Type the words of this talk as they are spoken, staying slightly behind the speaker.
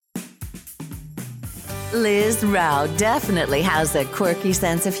Liz Rao definitely has a quirky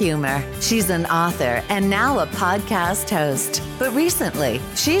sense of humor. She's an author and now a podcast host. But recently,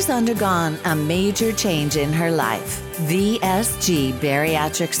 she's undergone a major change in her life: VSG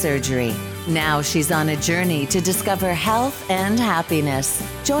bariatric surgery. Now she's on a journey to discover health and happiness.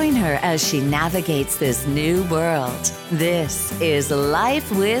 Join her as she navigates this new world. This is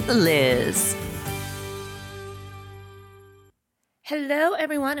Life with Liz. Hello,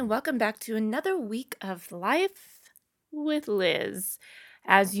 everyone, and welcome back to another week of Life with Liz.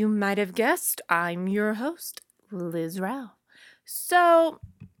 As you might have guessed, I'm your host, Liz Rao. So,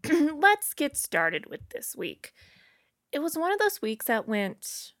 let's get started with this week. It was one of those weeks that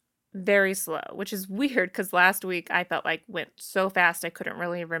went very slow, which is weird because last week I felt like went so fast I couldn't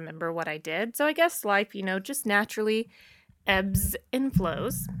really remember what I did. So I guess life, just naturally ebbs and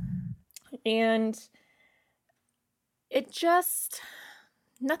flows. And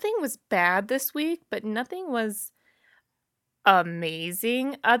nothing was bad this week, but nothing was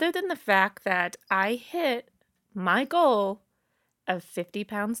amazing other than the fact that I hit my goal of 50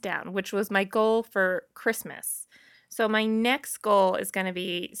 pounds down, which was my goal for Christmas. So my next goal is going to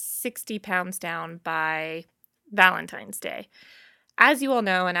be 60 pounds down by Valentine's Day. As you all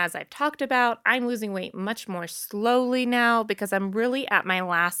know, and as I've talked about, I'm losing weight much more slowly now because I'm really at my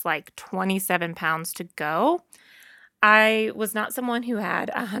last 27 pounds to go. I was not someone who had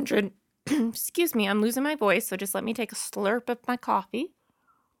 100. Excuse me, I'm losing my voice, so just let me take a slurp of my coffee.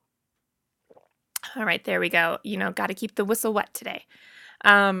 All right, there we go. Got to keep the whistle wet today.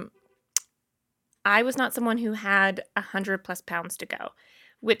 I was not someone who had 100 plus pounds to go,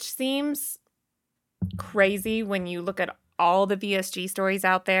 which seems crazy when you look at all the VSG stories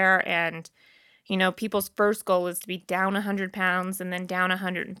out there and, people's first goal is to be down 100 pounds and then down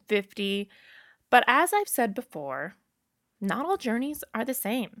 150. But as I've said before, not all journeys are the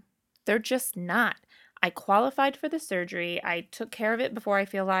same. They're just not. I qualified for the surgery. I took care of it before I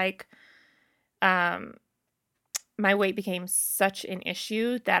feel like my weight became such an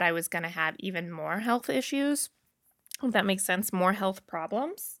issue that I was going to have even more health issues. If that makes sense, more health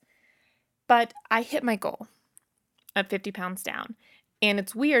problems. But I hit my goal of 50 pounds down. And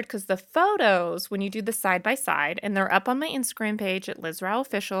it's weird because the photos, when you do the side by side, and they're up on my Instagram page at Liz Rao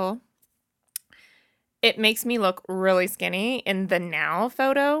Official, it makes me look really skinny in the now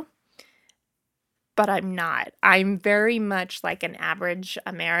photo, but I'm not. I'm very much like an average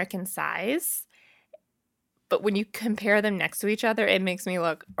American size. But when you compare them next to each other, it makes me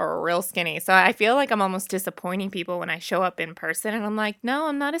look real skinny. So I feel like I'm almost disappointing people when I show up in person and I'm like, no,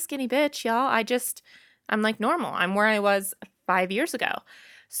 I'm not a skinny bitch, y'all. I'm like normal. I'm where I was 5 years ago.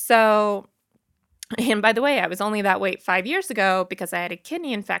 So, and by the way, I was only that weight 5 years ago because I had a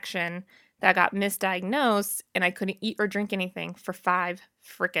kidney infection that got misdiagnosed and I couldn't eat or drink anything for 5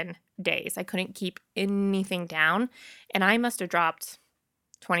 freaking days. I couldn't keep anything down. And I must have dropped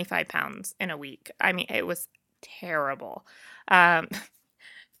 25 pounds in a week. I mean, it was terrible. Again,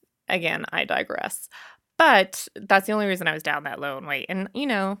 I digress. But that's the only reason I was down that low in weight. And,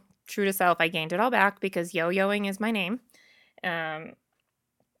 true to self, I gained it all back because yo-yoing is my name.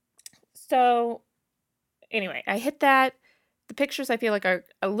 So anyway, I hit that. The pictures I feel like are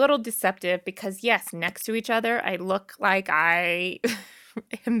a little deceptive because yes, next to each other, I look like I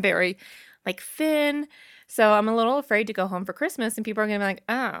am very thin. So I'm a little afraid to go home for Christmas and people are going to be like,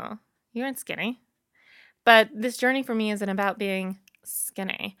 oh, you aren't skinny. But this journey for me isn't about being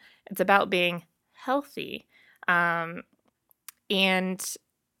skinny. It's about being healthy. And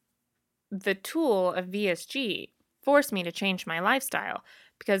the tool of VSG forced me to change my lifestyle.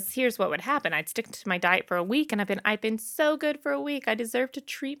 Because here's what would happen. I'd stick to my diet for a week and I've been so good for a week. I deserve to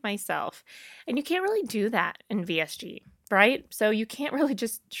treat myself. And you can't really do that in VSG, right? So you can't really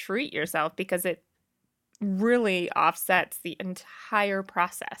just treat yourself because it really offsets the entire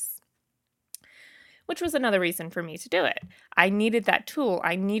process, which was another reason for me to do it. I needed that tool.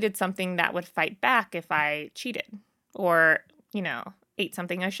 I needed something that would fight back if I cheated or, ate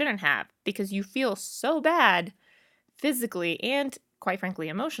something I shouldn't have, because you feel so bad physically and quite frankly,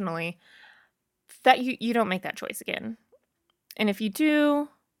 emotionally, that you don't make that choice again. And if you do,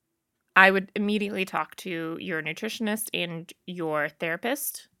 I would immediately talk to your nutritionist and your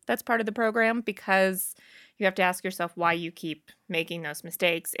therapist that's part of the program, because you have to ask yourself why you keep making those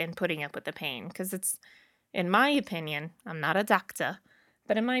mistakes and putting up with the pain. Because it's, in my opinion, I'm not a doctor,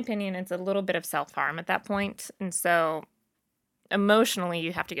 but in my opinion, it's a little bit of self-harm at that point. And so emotionally,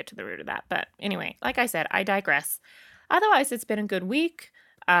 you have to get to the root of that. But anyway, like I said, I digress. Otherwise, it's been a good week.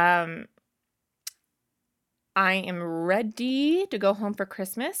 I am ready to go home for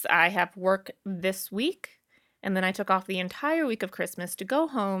Christmas. I have work this week, and then I took off the entire week of Christmas to go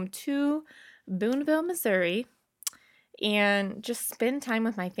home to Boonville, Missouri, and just spend time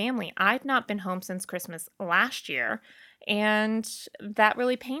with my family. I've not been home since Christmas last year, and that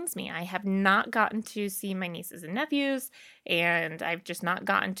really pains me. I have not gotten to see my nieces and nephews, and I've just not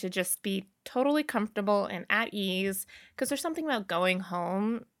gotten to just be totally comfortable and at ease because there's something about going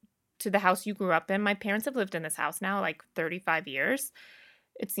home to the house you grew up in. My parents have lived in this house now like 35 years.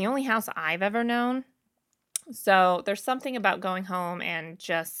 It's the only house I've ever known. So there's something about going home and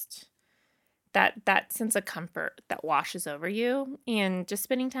just that sense of comfort that washes over you, and just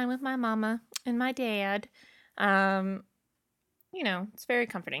spending time with my mama and my dad. Um, it's very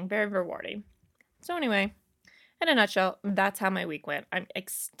comforting, very rewarding. So anyway, in a nutshell, that's how my week went. I'm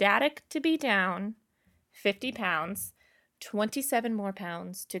ecstatic to be down 50 pounds, 27 more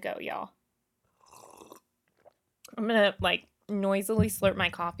pounds to go, y'all. I'm gonna like noisily slurp my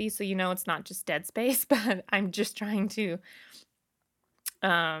coffee so it's not just dead space, but I'm just trying to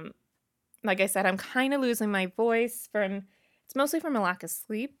like I said, I'm kind of losing my voice it's mostly from a lack of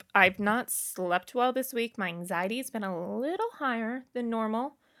sleep. I've not slept well this week. My anxiety's been a little higher than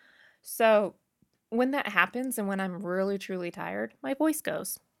normal. So when that happens and when I'm really truly tired, my voice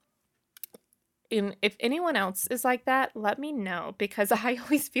goes. And if anyone else is like that, let me know, because I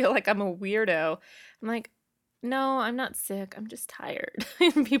always feel like I'm a weirdo. I'm like, no, I'm not sick. I'm just tired.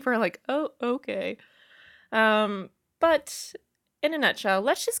 And people are like, oh, okay. But in a nutshell,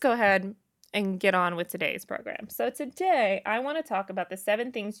 let's just go ahead and get on with today's program. So today I want to talk about the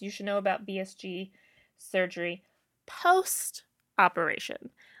 7 things you should know about VSG surgery post-operation.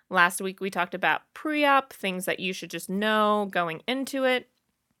 Last week we talked about pre-op, things that you should just know going into it.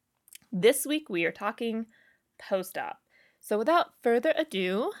 This week we are talking post-op. So without further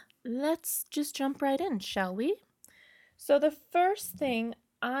ado, let's just jump right in, shall we? So the first thing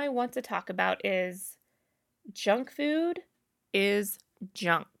I want to talk about is junk food is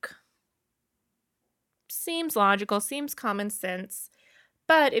junk. Seems logical, seems common sense,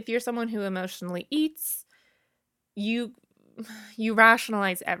 but if you're someone who emotionally eats, you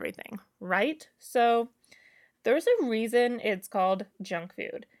rationalize everything, right? So there's a reason it's called junk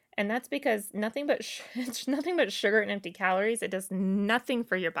food, and that's because it's nothing but sugar and empty calories. It does nothing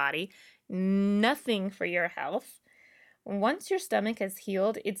for your body, nothing for your health. Once your stomach has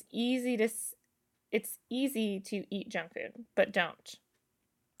healed, it's easy to eat junk food, but don't.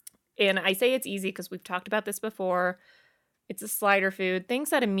 And I say it's easy because we've talked about this before. It's a slider food.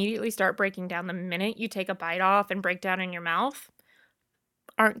 Things that immediately start breaking down the minute you take a bite off and break down in your mouth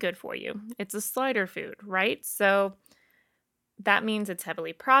aren't good for you. It's a slider food, right? So that means it's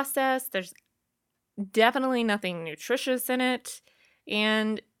heavily processed. There's definitely nothing nutritious in it.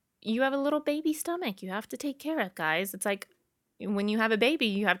 And you have a little baby stomach you have to take care of, guys. It's like when you have a baby,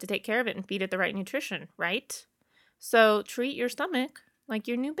 you have to take care of it and feed it the right nutrition, right? So treat your stomach like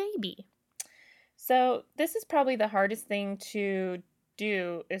your new baby. So this is probably the hardest thing to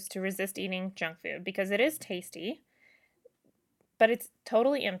do, is to resist eating junk food, because it is tasty, but it's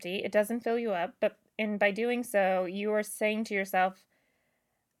totally empty. It doesn't fill you up. And by doing so, you are saying to yourself,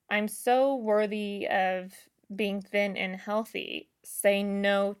 I'm so worthy of being thin and healthy. Say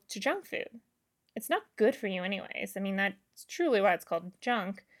no to junk food. It's not good for you anyways. I mean, that's truly why it's called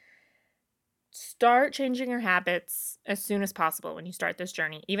junk. Start changing your habits as soon as possible when you start this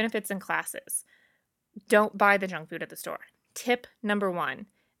journey, even if it's in classes. Don't buy the junk food at the store. Tip number 1.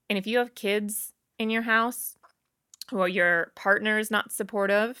 And if you have kids in your house or your partner is not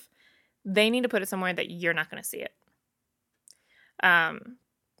supportive, they need to put it somewhere that you're not going to see it.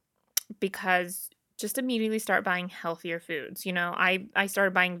 Because just immediately start buying healthier foods. I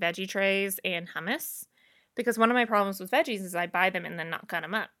started buying veggie trays and hummus, because one of my problems with veggies is I buy them and then not cut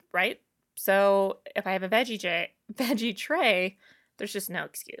them up, right? So if I have a veggie tray, there's just no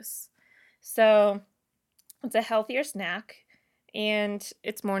excuse. So it's a healthier snack and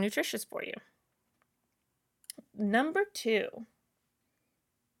it's more nutritious for you. Number 2,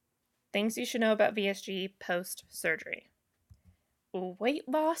 things you should know about VSG post-surgery. Weight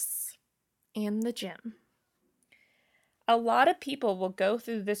loss and the gym. A lot of people will go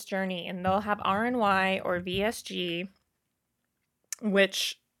through this journey and they'll have RNY or VSG,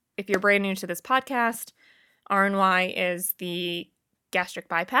 which, if you're brand new to this podcast, RNY is the gastric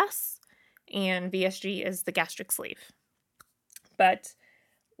bypass and VSG is the gastric sleeve. But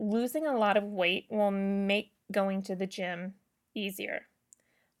losing a lot of weight will make going to the gym easier.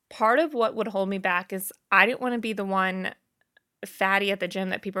 Part of what would hold me back is I didn't want to be the one fatty at the gym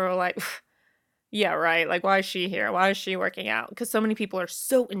that people are like, yeah, right. Like, why is she here? Why is she working out? Because so many people are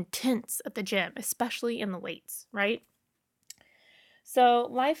so intense at the gym, especially in the weights, right? So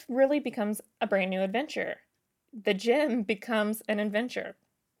life really becomes a brand new adventure. The gym becomes an adventure.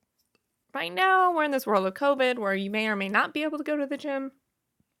 right now we're in this world of COVID where you may or may not be able to go to the gym.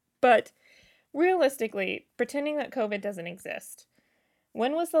 But realistically, pretending that COVID doesn't exist,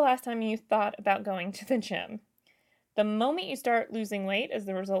 when was the last time you thought about going to the gym? The moment you start losing weight as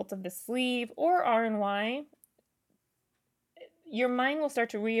the result of the sleeve or RNY, your mind will start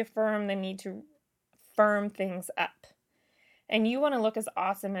to reaffirm the need to firm things up. And you want to look as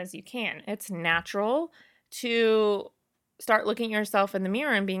awesome as you can. It's natural to start looking at yourself in the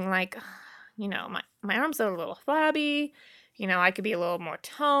mirror and being like, my arms are a little flabby. I could be a little more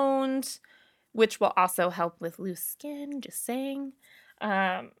toned, which will also help with loose skin, just saying.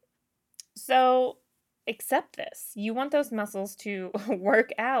 So accept this. You want those muscles to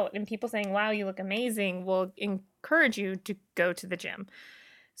work out, and people saying, wow, you look amazing, will encourage you to go to the gym.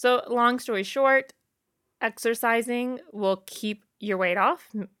 So long story short, exercising will keep your weight off.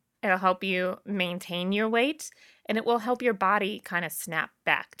 It'll help you maintain your weight, and it will help your body kind of snap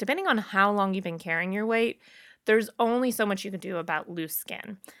back. Depending on how long you've been carrying your weight, there's only so much you can do about loose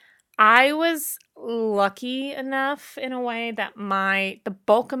skin. I was lucky enough in a way that the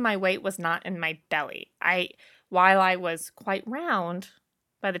bulk of my weight was not in my belly. While I was quite round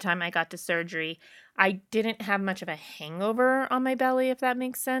by the time I got to surgery, I didn't have much of a hangover on my belly, if that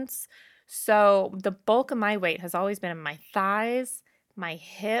makes sense. So the bulk of my weight has always been in my thighs, my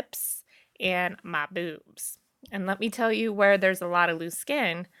hips, and my boobs. And let me tell you where there's a lot of loose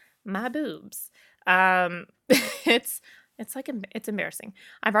skin, my boobs. It's it's embarrassing.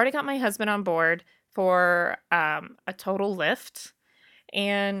 I've already got my husband on board for a total lift,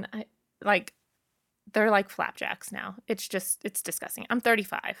 and they're like flapjacks now. It's disgusting. I'm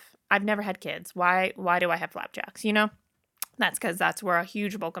 35. I've never had kids. Why do I have flapjacks? That's because that's where a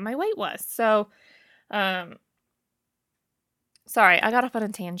huge bulk of my weight was. So, sorry, I got off on a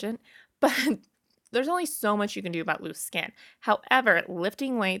tangent, but there's only so much you can do about loose skin. However,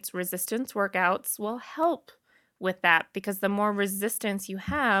 lifting weights, resistance workouts will help with that, because the more resistance you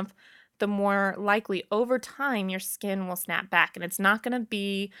have, the more likely over time your skin will snap back. And it's not going to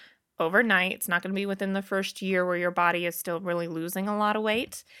be overnight. It's not going to be within the first year where your body is still really losing a lot of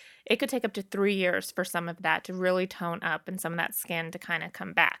weight. It could take up to 3 years for some of that to really tone up and some of that skin to kind of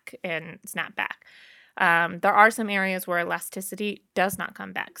come back and snap back. There are some areas where elasticity does not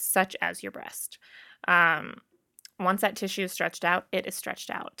come back, such as your breast. Once that tissue is stretched out, it is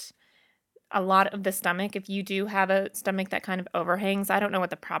stretched out. A lot of the stomach, if you do have a stomach that kind of overhangs, I don't know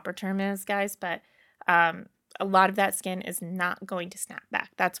what the proper term is, guys, but a lot of that skin is not going to snap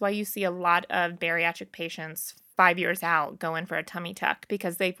back. That's why you see a lot of bariatric patients 5 years out go in for a tummy tuck,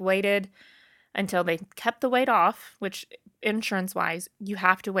 because they've waited until they kept the weight off, which insurance-wise, you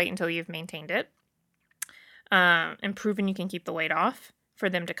have to wait until you've maintained it and proven you can keep the weight off for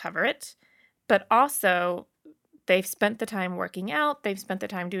them to cover it. But also, they've spent the time working out. They've spent the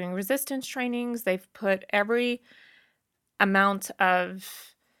time doing resistance trainings. They've put every amount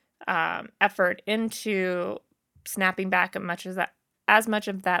of effort into snapping back as much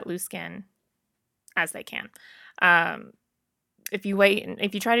of that loose skin as they can. If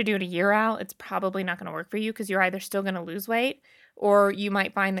you try to do it a year out, it's probably not going to work for you, because you're either still going to lose weight, or you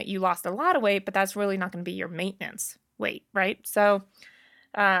might find that you lost a lot of weight, but that's really not going to be your maintenance weight, right? So,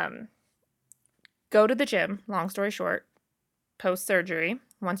 go to the gym, long story short, post-surgery,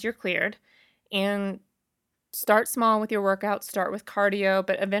 once you're cleared, and start small with your workouts. Start with cardio,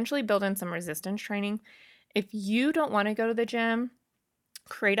 but eventually build in some resistance training. If you don't want to go to the gym,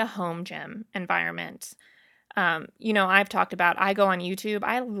 create a home gym environment. I've talked about, I go on YouTube.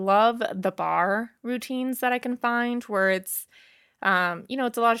 I love the bar routines that I can find where it's a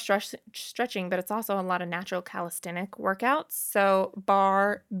lot of stretching, but it's also a lot of natural calisthenic workouts. So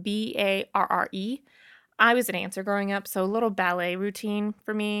barre, BARRE. I was a dancer growing up, so a little ballet routine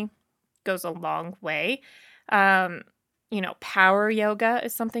for me goes a long way. Power yoga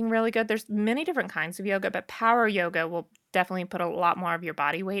is something really good. There's many different kinds of yoga, but power yoga will definitely put a lot more of your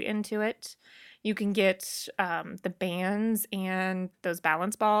body weight into it. You can get the bands and those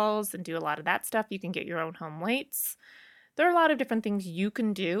balance balls and do a lot of that stuff. You can get your own home weights. There are a lot of different things you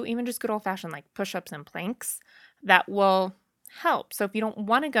can do, even just good old-fashioned like push-ups and planks, that will help. So if you don't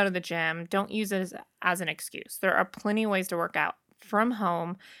want to go to the gym, don't use it as an excuse. There are plenty of ways to work out from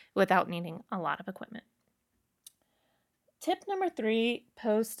home without needing a lot of equipment. Tip number 3,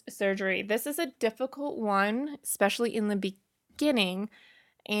 post-surgery. This is a difficult one, especially in the beginning.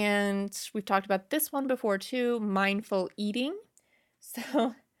 And we've talked about this one before too, mindful eating.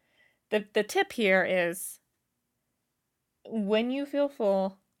 So the tip here is, when you feel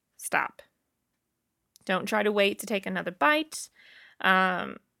full, stop. Don't try to wait to take another bite.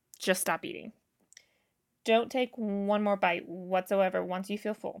 Just stop eating. Don't take one more bite whatsoever once you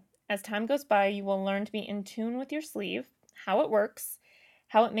feel full. As time goes by, you will learn to be in tune with your sleeve, how it works,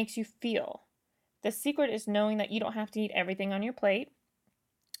 how it makes you feel. The secret is knowing that you don't have to eat everything on your plate.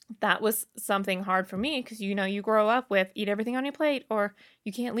 That was something hard for me because you grow up with eat everything on your plate, or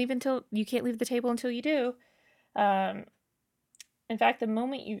you can't leave the table until you do. Um, in fact, the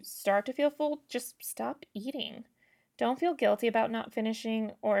moment you start to feel full, just stop eating. Don't feel guilty about not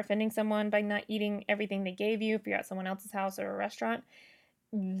finishing or offending someone by not eating everything they gave you if you're at someone else's house or a restaurant.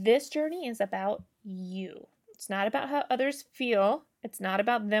 This journey is about you. It's not about how others feel. It's not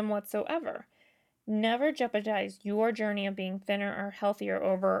about them whatsoever. Never jeopardize your journey of being thinner or healthier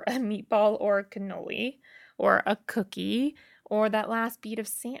over a meatball or a cannoli or a cookie or the last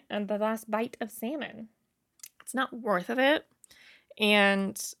bite of salmon. It's not worth it.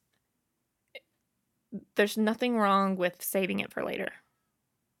 And there's nothing wrong with saving it for later.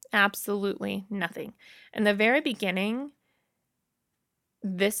 Absolutely nothing. In the very beginning,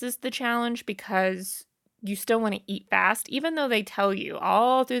 this is the challenge because you still want to eat fast, even though they tell you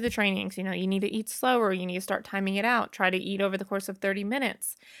all through the trainings, you need to eat slower, you need to start timing it out, try to eat over the course of 30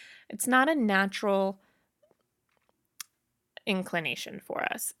 minutes. It's not a natural inclination for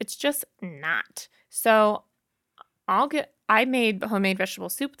us. It's just not. So I made homemade vegetable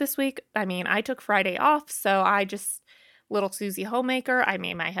soup this week. I mean, I took Friday off, so little Susie homemaker. I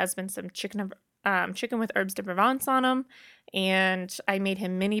made my husband some chicken with herbes de Provence on them, and I made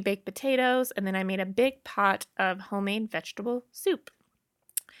him mini baked potatoes, and then I made a big pot of homemade vegetable soup.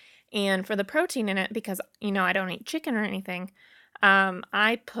 And for the protein in it, because I don't eat chicken or anything,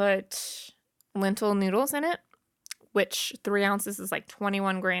 I put lentil noodles in it, which 3 ounces is like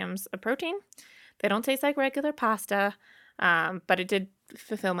 21 grams of protein. They don't taste like regular pasta, but it did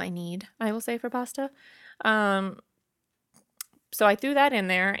fulfill my need, I will say, for pasta. So I threw that in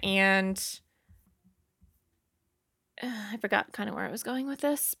there, and I forgot kind of where I was going with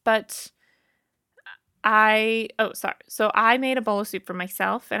this, but So I made a bowl of soup for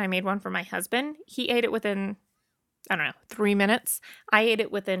myself, and I made one for my husband. He ate it within, 3 minutes. I ate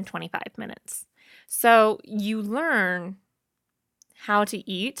it within 25 minutes. So you learn how to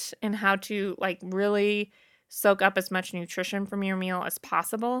eat and how to really soak up as much nutrition from your meal as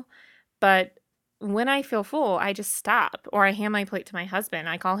possible. But when I feel full, I just stop, or I hand my plate to my husband.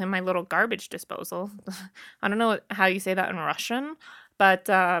 I call him my little garbage disposal. I don't know how you say that in Russian, but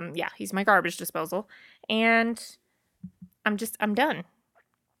yeah, he's my garbage disposal. And I'm done.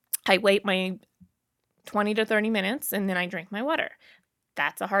 I wait my 20 to 30 minutes and then I drink my water.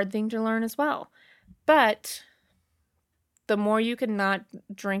 That's a hard thing to learn as well. But the more you can not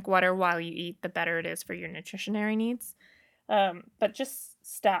drink water while you eat, the better it is for your nutritionary needs. But just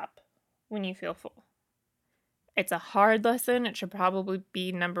stop when you feel full. It's a hard lesson. It should probably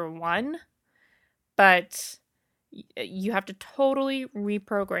be number 1, but you have to totally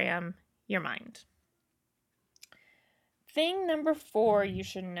reprogram your mind. Thing number 4 you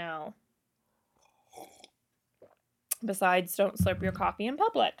should know, besides don't slurp your coffee in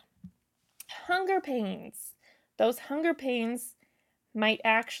public: hunger pains. Those hunger pains might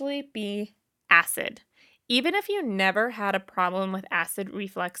actually be acid. Even if you never had a problem with acid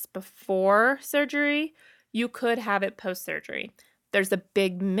reflux before surgery, you could have it post-surgery. There's a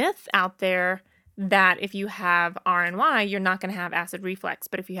big myth out there that if you have RNY, you're not going to have acid reflux,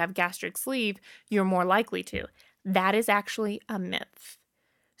 but if you have gastric sleeve, you're more likely to. That is actually a myth.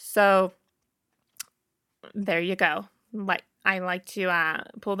 So there you go. I like to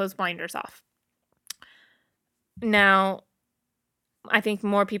pull those blinders off. Now, I think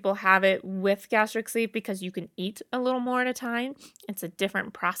more people have it with gastric sleeve because you can eat a little more at a time. It's a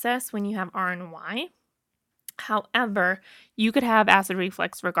different process when you have RNY. However, you could have acid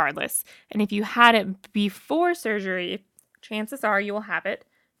reflux regardless. And if you had it before surgery, chances are you will have it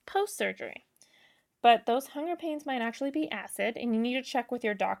post-surgery. But those hunger pains might actually be acid, and you need to check with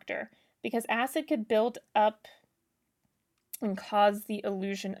your doctor because acid could build up and cause the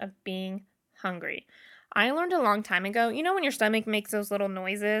illusion of being hungry. I learned a long time ago, when your stomach makes those little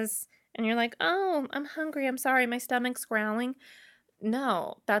noises and you're like, oh, I'm hungry, I'm sorry, my stomach's growling.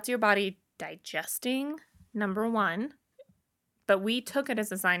 No, that's your body digesting, number 1. But we took it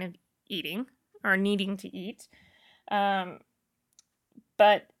as a sign of eating or needing to eat. But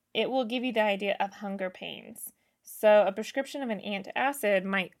it will give you the idea of hunger pains. So a prescription of an antacid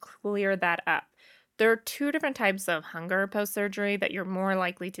might clear that up. There are 2 different types of hunger post-surgery that you're more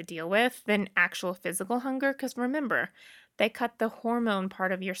likely to deal with than actual physical hunger, because remember, they cut the hormone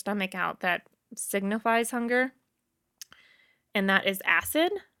part of your stomach out that signifies hunger, and that is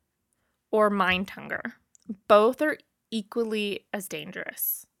acid or mind hunger. Both are equally as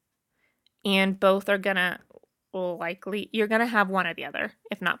dangerous. and both are gonna you're gonna have one or the other,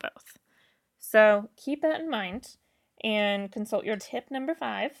 if not both. So keep that in mind and consult your tip number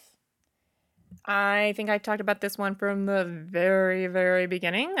 5. I think I talked about this one from the very, very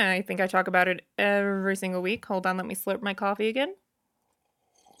beginning. I think I talk about it every single week. Hold on, let me slurp my coffee again.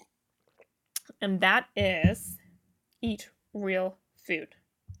 And that is eat real food.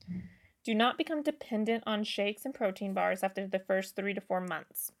 Do not become dependent on shakes and protein bars after the first 3 to 4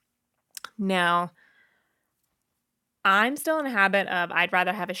 months. Now, I'm still in a habit of I'd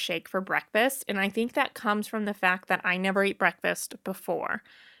rather have a shake for breakfast, and I think that comes from the fact that I never eat breakfast before.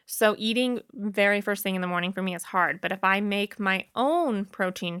 So eating very first thing in the morning for me is hard, but if I make my own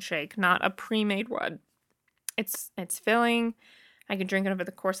protein shake, not a pre-made one, it's filling. I can drink it over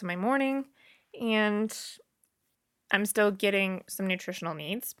the course of my morning, and I'm still getting some nutritional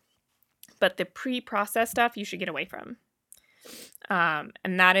needs. But the pre-processed stuff you should get away from.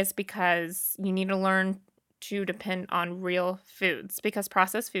 And that is because you need to learn to depend on real foods, because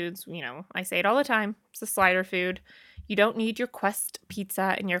processed foods, I say it all the time, it's a slider food. You don't need your Quest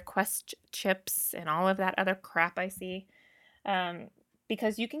pizza and your Quest chips and all of that other crap I see,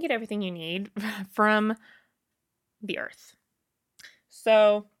 because you can get everything you need from the earth.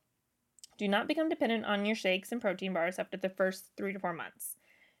 So do not become dependent on your shakes and protein bars after the first 3 to 4 months.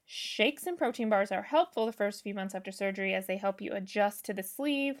 Shakes and protein bars are helpful the first few months after surgery as they help you adjust to the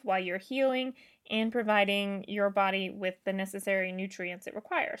sleeve while you're healing and providing your body with the necessary nutrients it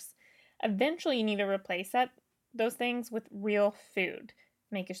requires. Eventually, you need to replace those things with real food.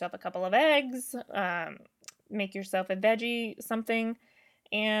 Make yourself a couple of eggs, make yourself a veggie something,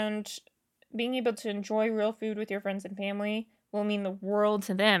 and being able to enjoy real food with your friends and family will mean the world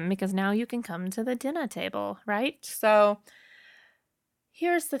to them, because now you can come to the dinner table, right? So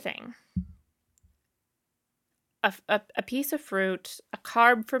here's the thing. A piece of fruit, a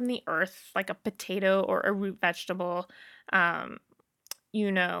carb from the earth, like a potato or a root vegetable,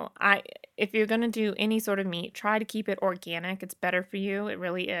 if you're going to do any sort of meat, try to keep it organic. It's better for you. It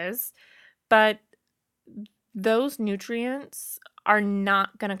really is. But those nutrients are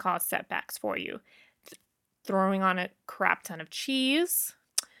not going to cause setbacks for you. Throwing on a crap ton of cheese,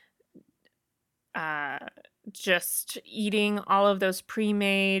 just eating all of those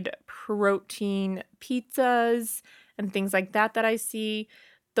pre-made protein pizzas and things like that I see,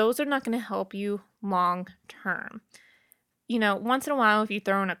 those are not going to help you long term. Once in a while, if you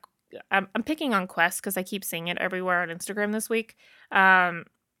throw in I'm picking on Quest because I keep seeing it everywhere on Instagram this week.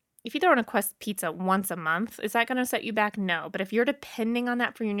 If you throw in a Quest pizza once a month, is that going to set you back? No. But if you're depending on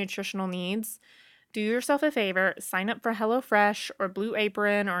that for your nutritional needs, do yourself a favor, sign up for HelloFresh or Blue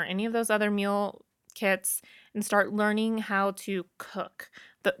Apron or any of those other meal kits and start learning how to cook.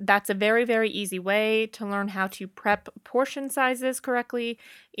 That's a very, very easy way to learn how to prep portion sizes correctly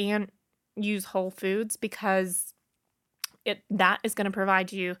and use whole foods, because that is going to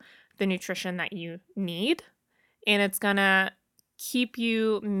provide you the nutrition that you need, and it's going to keep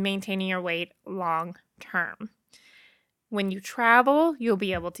you maintaining your weight long term. When you travel, you'll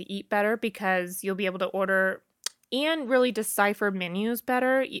be able to eat better because you'll be able to order and really decipher menus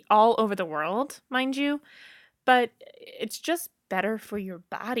better all over the world, mind you. But it's just better for your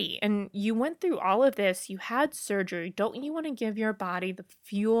body. And you went through all of this. You had surgery. Don't you want to give your body the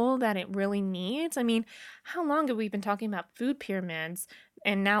fuel that it really needs? I mean, how long have we been talking about food pyramids?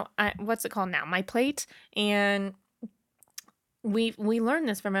 And now, what's it called now? My Plate. And we learned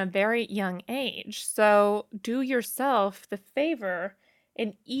this from a very young age. So do yourself the favor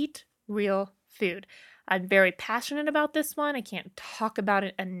and eat real food. I'm very passionate about this one. I can't talk about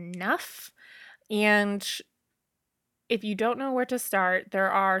it enough. And if you don't know where to start,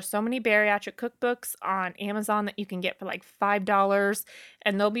 there are so many bariatric cookbooks on Amazon that you can get for like $5,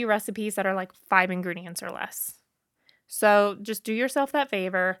 and there'll be recipes that are like 5 ingredients or less. So just do yourself that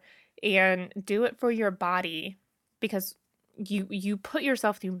favor and do it for your body, because you put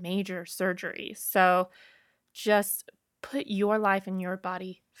yourself through major surgery. So just put your life and your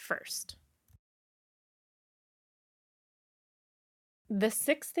body first. The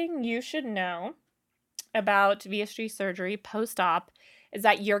 6th thing you should know about VSG surgery post-op is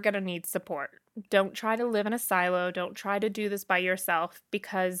that you're going to need support. Don't try to live in a silo. Don't try to do this by yourself,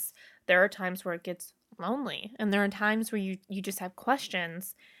 because there are times where it gets lonely, and there are times where you just have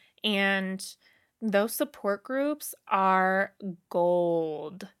questions, and those support groups are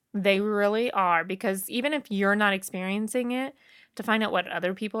gold. They really are, because even if you're not experiencing it, to find out what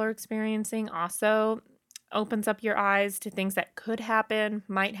other people are experiencing also opens up your eyes to things that could happen,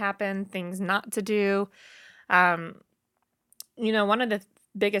 might happen, things not to do. One of the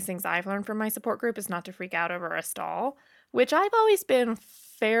biggest things I've learned from my support group is not to freak out over a stall. which I've always been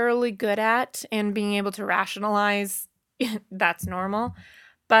fairly good at and being able to rationalize that's normal.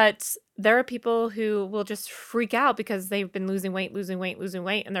 But there are people who will just freak out because they've been losing weight, losing weight, losing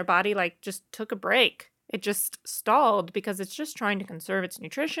weight, and their body like just took a break. It just stalled because it's just trying to conserve its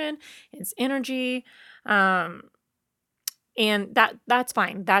nutrition, its energy. Um, and that's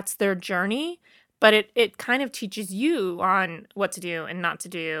fine. That's their journey. But it kind of teaches you on what to do and not to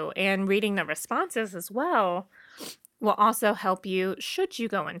do. And reading the responses as well will also help you should you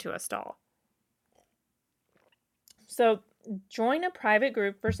go into a stall. So join a private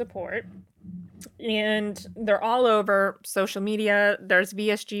group for support, and they're all over social media. There's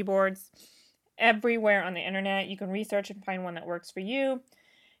VSG boards everywhere on the internet. You can research and find one that works for you.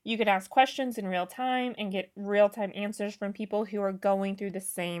 You could ask questions in real time and get real time answers from people who are going through the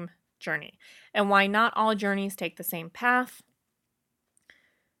same journey. And why not all journeys take the same path?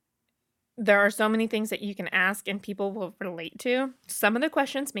 There are so many things that you can ask and people will relate to. Some of the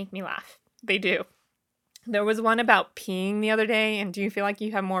questions make me laugh. They do. There was one about peeing the other day, and do you feel like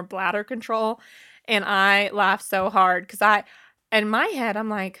you have more bladder control? And I laughed so hard because in my head, I'm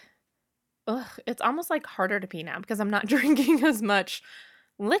like, ugh, it's almost like harder to pee now because I'm not drinking as much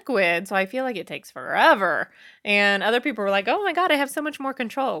liquid, so I feel like it takes forever. And other people were like, "Oh my god, I have so much more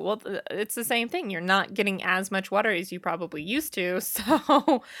control." Well, it's the same thing. You're not getting as much water as you probably used to.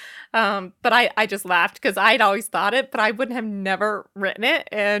 So, but I just laughed because I'd always thought it, but I wouldn't have never written it,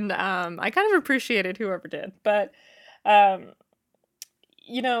 and I kind of appreciated whoever did. But um,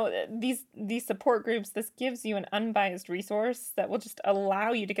 these support groups, this gives you an unbiased resource that will just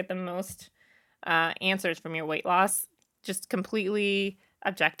allow you to get the most answers from your weight loss, just completely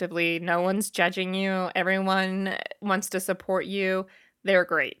objectively. No one's judging you. Everyone wants to support you. They're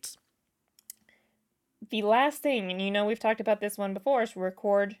great. The last thing, and we've talked about this one before, is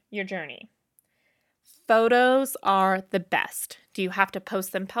record your journey. Photos are the best. Do you have to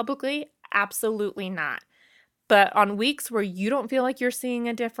post them publicly? Absolutely not. But on weeks where you don't feel like you're seeing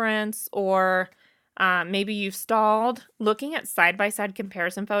a difference, or maybe you've stalled, looking at side-by-side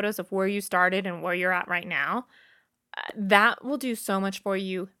comparison photos of where you started and where you're at right now, that will do so much for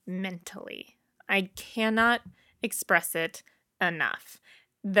you mentally. I cannot express it enough.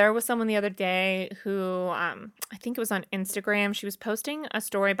 There was someone the other day who, I think it was on Instagram, she was posting a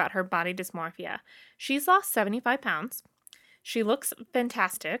story about her body dysmorphia. She's lost 75 pounds. She looks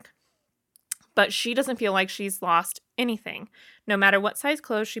fantastic, but she doesn't feel like she's lost anything. No matter what size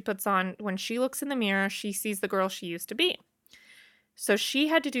clothes she puts on, when she looks in the mirror, she sees the girl she used to be. So she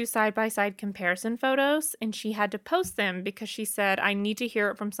had to do side-by-side comparison photos, and she had to post them because she said, I need to hear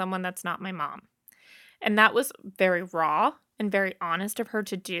it from someone that's not my mom. And that was very raw and very honest of her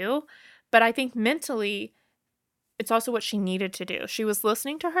to do. But I think mentally, it's also what she needed to do. She was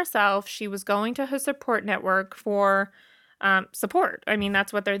listening to herself. She was going to her support network for support. I mean,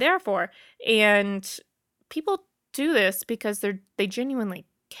 that's what they're there for. And people do this because they genuinely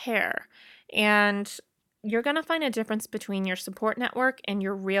care. And you're going to find a difference between your support network and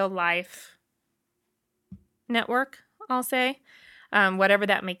your real life network, I'll say, whatever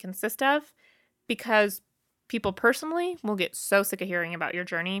that may consist of, because people personally will get so sick of hearing about your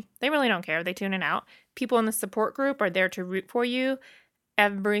journey. They really don't care. They tune it out. People in the support group are there to root for you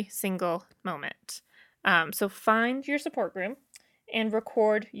every single moment. So find your support group and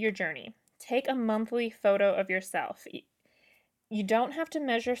record your journey. Take a monthly photo of yourself. You don't have to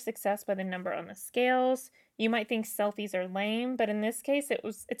measure success by the number on the scales. You might think selfies are lame, but in this case,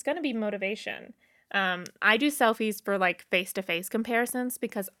 it's going to be motivation. I do selfies for like face-to-face comparisons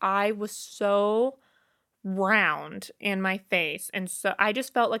because I was so round in my face, and so I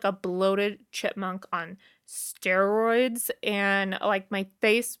just felt like a bloated chipmunk on steroids, and like my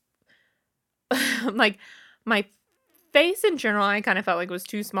face, like my face in general, I kind of felt like it was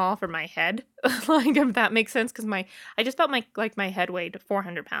too small for my head. Like, if that makes sense, because I just felt my head weighed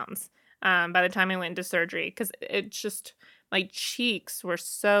 400 pounds by the time I went into surgery, because it just, my cheeks were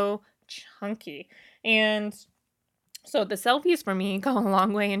so chunky. And so the selfies for me go a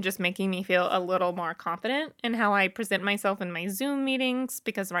long way in just making me feel a little more confident in how I present myself in my Zoom meetings,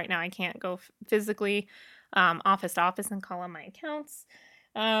 because right now I can't go physically office to office and call on my accounts.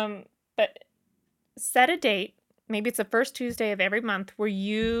 But set a date. Maybe it's the first Tuesday of every month where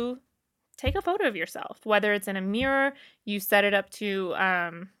you take a photo of yourself, whether it's in a mirror, you set it up to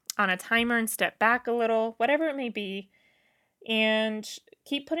on a timer and step back a little, whatever it may be, and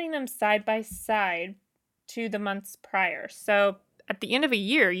keep putting them side by side to the months prior. So at the end of a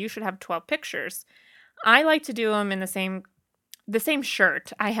year, you should have 12 pictures. I like to do them in the same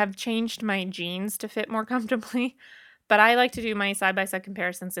shirt. I have changed my jeans to fit more comfortably, but I like to do my side by side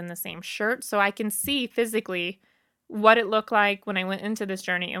comparisons in the same shirt so I can see physically what it looked like when I went into this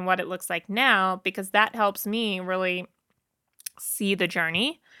journey and what it looks like now, because that helps me really see the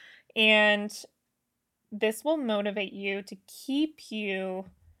journey. And this will motivate you to keep you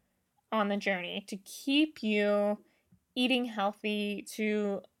on the journey, to keep you eating healthy,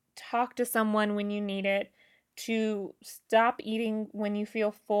 to talk to someone when you need it, to stop eating when you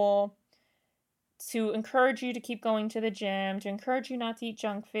feel full, to encourage you to keep going to the gym, to encourage you not to eat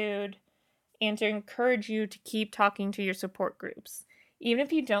junk food, and to encourage you to keep talking to your support groups. Even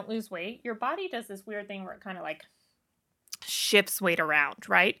if you don't lose weight, your body does this weird thing where it kind of like shifts weight around,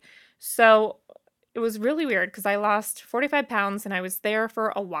 right? So it was really weird because I lost 45 pounds and I was there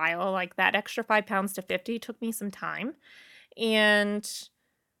for a while. Like that extra 5 pounds to 50 took me some time. And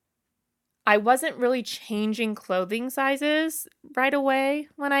I wasn't really changing clothing sizes right away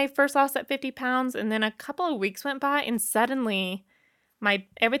when I first lost that 50 pounds. And then a couple of weeks went by and suddenly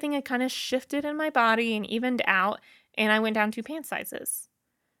everything had kind of shifted in my body and evened out. And I went down 2 pant sizes.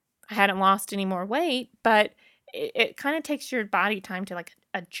 I hadn't lost any more weight, but it kind of takes your body time to like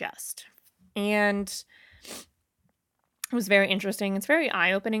adjust. And it was very interesting. It's very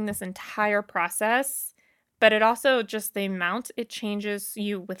eye-opening, this entire process, but it also just the amount it changes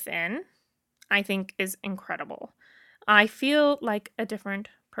you within, I think is incredible. I feel like a different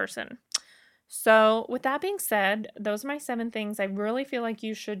person. So with that being said, those are my 7 things I really feel like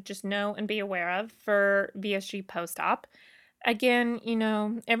you should just know and be aware of for VSG post-op. Again,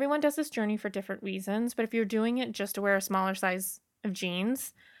 everyone does this journey for different reasons, but if you're doing it just to wear a smaller size of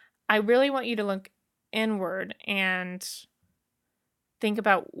jeans, I really want you to look inward and think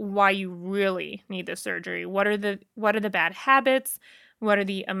about why you really need the surgery. What are the bad habits? What are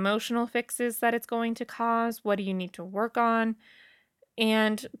the emotional fixes that it's going to cause? What do you need to work on?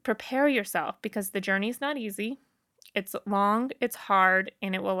 And prepare yourself, because the journey's not easy. It's long, it's hard,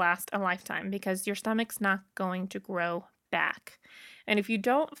 and it will last a lifetime because your stomach's not going to grow back. And if you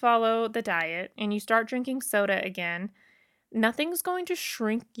don't follow the diet and you start drinking soda again, nothing's going to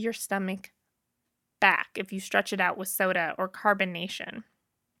shrink your stomach back if you stretch it out with soda or carbonation,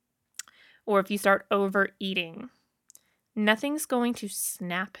 or if you start overeating. Nothing's going to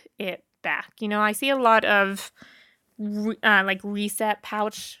snap it back. I see a lot of like reset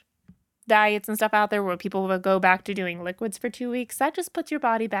pouch diets and stuff out there where people will go back to doing liquids for 2 weeks. That just puts your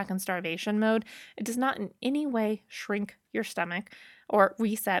body back in starvation mode. It does not in any way shrink your stomach or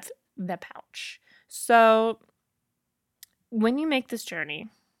reset the pouch. So when you make this journey,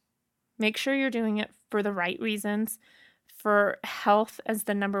 make sure you're doing it for the right reasons, for health as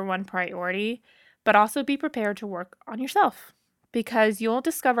the number one priority, but also be prepared to work on yourself, because you'll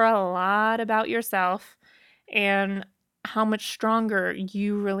discover a lot about yourself and how much stronger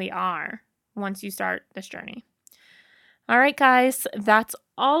you really are once you start this journey. All right, guys, that's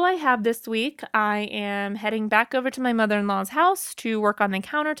all I have this week. I am heading back over to my mother-in-law's house to work on the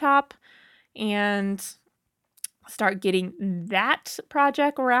countertop and start getting that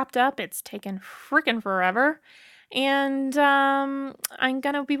project wrapped up. It's taken freaking forever. And I'm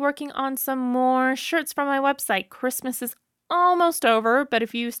going to be working on some more shirts from my website. Christmas is almost over, but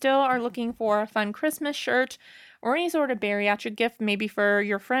if you still are looking for a fun Christmas shirt or any sort of bariatric gift, maybe for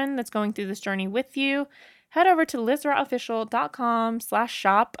your friend that's going through this journey with you, head over to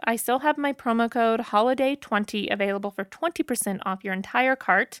lizraofficial.com/shop. I still have my promo code HOLIDAY20 available for 20% off your entire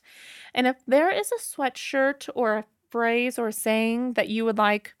cart. And if there is a sweatshirt or a phrase or a saying that you would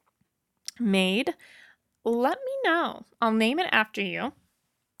like made, let me know. I'll name it after you.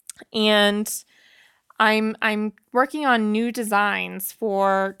 And I'm working on new designs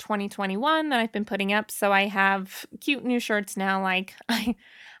for 2021 that I've been putting up. So I have cute new shirts now, like I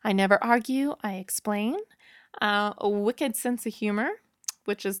never argue, I explain. A wicked sense of humor,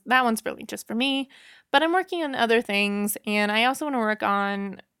 that one's really just for me. But I'm working on other things, and I also want to work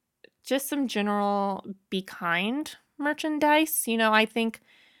on just some general be kind merchandise. I think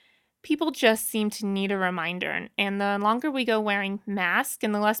people just seem to need a reminder. And the longer we go wearing masks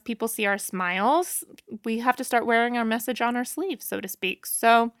and the less people see our smiles, we have to start wearing our message on our sleeve, so to speak.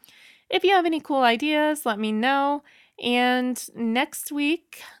 So if you have any cool ideas, let me know. And next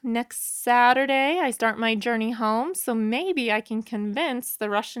Saturday, I start my journey home. So maybe I can convince the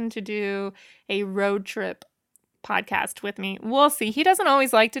Russian to do a road trip podcast with me. We'll see. He doesn't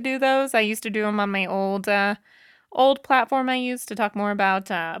always like to do those. I used to do them on my old platform I used to talk more about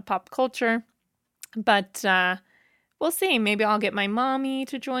pop culture. But we'll see. Maybe I'll get my mommy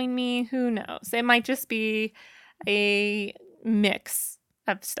to join me. Who knows? It might just be a mix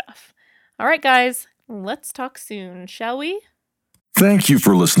of stuff. All right, guys, let's talk soon, shall we? Thank you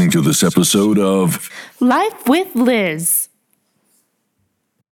for listening to this episode of Life with Liz.